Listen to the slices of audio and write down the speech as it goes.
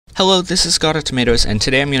Hello, this is God of Tomatoes, and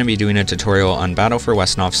today I'm going to be doing a tutorial on Battle for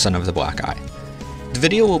Wesnoth, Son of the Black Eye. The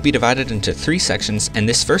video will be divided into 3 sections, and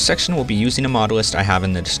this first section will be using a mod list I have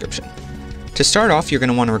in the description. To start off, you're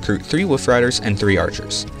going to want to recruit 3 Wolf Riders and 3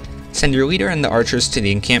 Archers. Send your leader and the archers to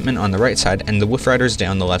the encampment on the right side and the Wolf Riders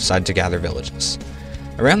down the left side to gather villages.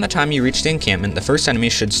 Around the time you reach the encampment, the first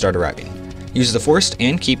enemies should start arriving. Use the forest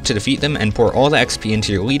and keep to defeat them and pour all the XP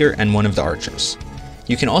into your leader and one of the archers.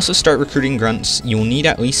 You can also start recruiting grunts. You will need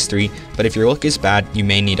at least 3, but if your luck is bad, you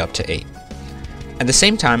may need up to 8. At the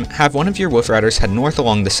same time, have one of your Wolf Riders head north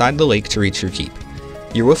along the side of the lake to reach your keep.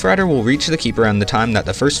 Your Wolf Rider will reach the keep around the time that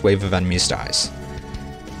the first wave of enemies dies.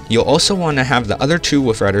 You'll also want to have the other 2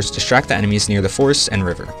 Wolf Riders distract the enemies near the forest and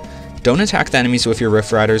river. Don't attack the enemies with your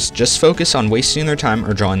Wolf Riders, just focus on wasting their time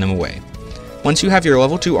or drawing them away. Once you have your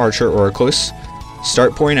level 2 archer or are close,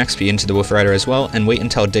 start pouring XP into the Wolf Rider as well and wait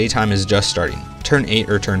until daytime is just starting, turn 8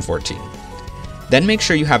 or turn 14. Then make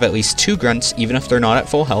sure you have at least 2 grunts even if they're not at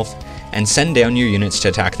full health, and send down your units to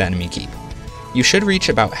attack the enemy keep. You should reach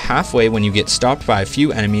about halfway when you get stopped by a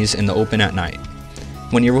few enemies in the open at night.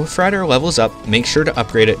 When your Wolf Rider levels up, make sure to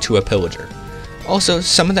upgrade it to a pillager. Also,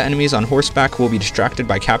 some of the enemies on horseback will be distracted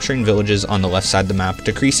by capturing villages on the left side of the map,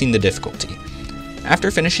 decreasing the difficulty.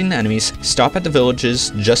 After finishing the enemies, stop at the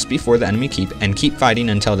villages just before the enemy keep and keep fighting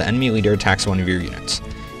until the enemy leader attacks one of your units.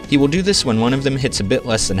 He will do this when one of them hits a bit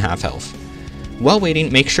less than half health. While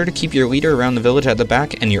waiting, make sure to keep your leader around the village at the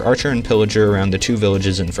back and your archer and pillager around the 2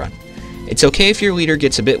 villages in front. It's okay if your leader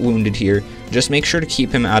gets a bit wounded here, just make sure to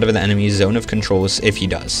keep him out of the enemy's zone of controls if he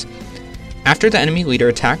does. After the enemy leader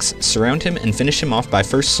attacks, surround him and finish him off by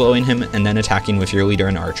first slowing him and then attacking with your leader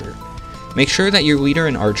and archer. Make sure that your leader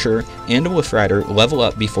and archer and a Wolf Rider level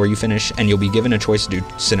up before you finish, and you'll be given a choice to do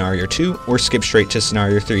Scenario 2 or skip straight to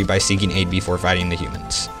Scenario 3 by seeking aid before fighting the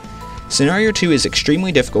humans. Scenario 2 is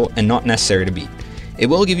extremely difficult and not necessary to beat. It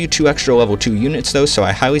will give you 2 extra level 2 units though, so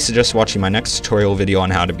I highly suggest watching my next tutorial video on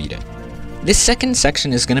how to beat it. This second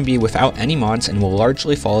section is going to be without any mods and will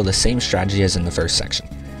largely follow the same strategy as in the first section.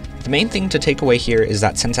 The main thing to take away here is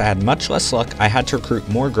that since I had much less luck, I had to recruit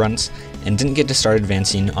more grunts and didn't get to start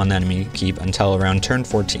advancing on the enemy keep until around turn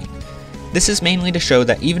 14. This is mainly to show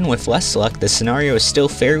that even with less luck, the scenario is still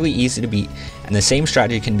fairly easy to beat, and the same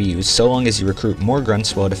strategy can be used so long as you recruit more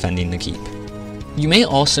grunts while defending the keep. You may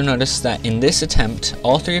also notice that in this attempt,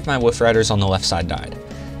 all 3 of my Wolf Riders on the left side died.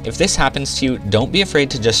 If this happens to you, don't be afraid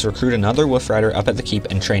to just recruit another Wolf Rider up at the keep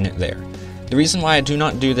and train it there. The reason why I do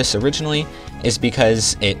not do this originally is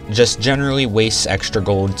because it just generally wastes extra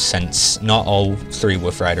gold since not all 3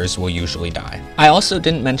 Wolf Riders will usually die. I also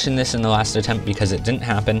didn't mention this in the last attempt because it didn't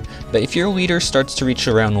happen, but if your leader starts to reach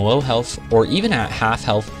around low health or even at half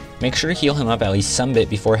health, make sure to heal him up at least some bit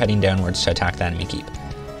before heading downwards to attack the enemy keep.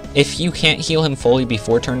 If you can't heal him fully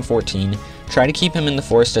before turn 14, try to keep him in the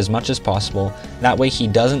forest as much as possible, that way he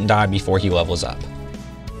doesn't die before he levels up.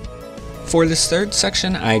 For this third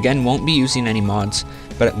section, I again won't be using any mods,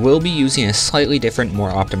 but it will be using a slightly different,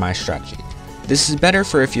 more optimized strategy. This is better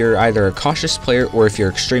for if you're either a cautious player or if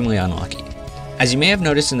you're extremely unlucky. As you may have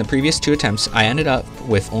noticed in the previous 2 attempts, I ended up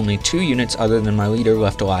with only 2 units other than my leader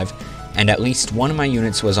left alive, and at least one of my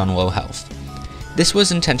units was on low health. This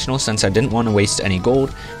was intentional since I didn't want to waste any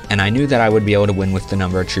gold, and I knew that I would be able to win with the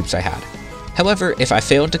number of troops I had. However, if I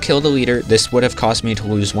failed to kill the leader, this would have caused me to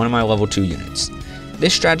lose one of my level 2 units.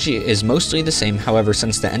 This strategy is mostly the same, however,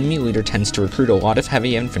 since the enemy leader tends to recruit a lot of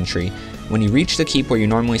heavy infantry, when you reach the keep where you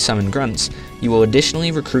normally summon grunts, you will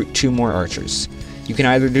additionally recruit 2 more archers. You can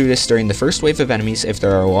either do this during the first wave of enemies if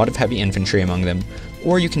there are a lot of heavy infantry among them,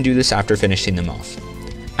 or you can do this after finishing them off.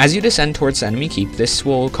 As you descend towards the enemy keep, this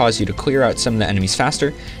will cause you to clear out some of the enemies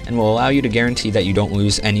faster, and will allow you to guarantee that you don't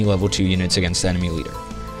lose any level 2 units against the enemy leader.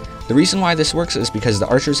 The reason why this works is because the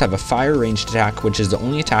archers have a fire ranged attack, which is the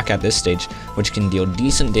only attack at this stage which can deal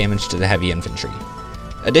decent damage to the heavy infantry.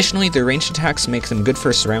 Additionally, their ranged attacks make them good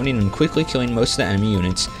for surrounding and quickly killing most of the enemy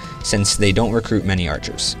units, since they don't recruit many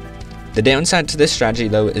archers. The downside to this strategy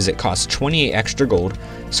though is it costs 28 extra gold,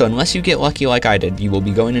 so unless you get lucky like I did, you will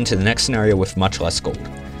be going into the next scenario with much less gold.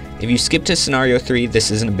 If you skip to Scenario 3, this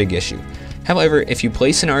isn't a big issue. However, if you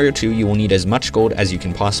play Scenario 2, you will need as much gold as you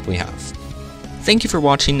can possibly have. Thank you for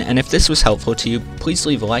watching, and if this was helpful to you, please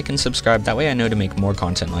leave a like and subscribe, that way I know to make more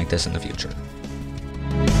content like this in the future.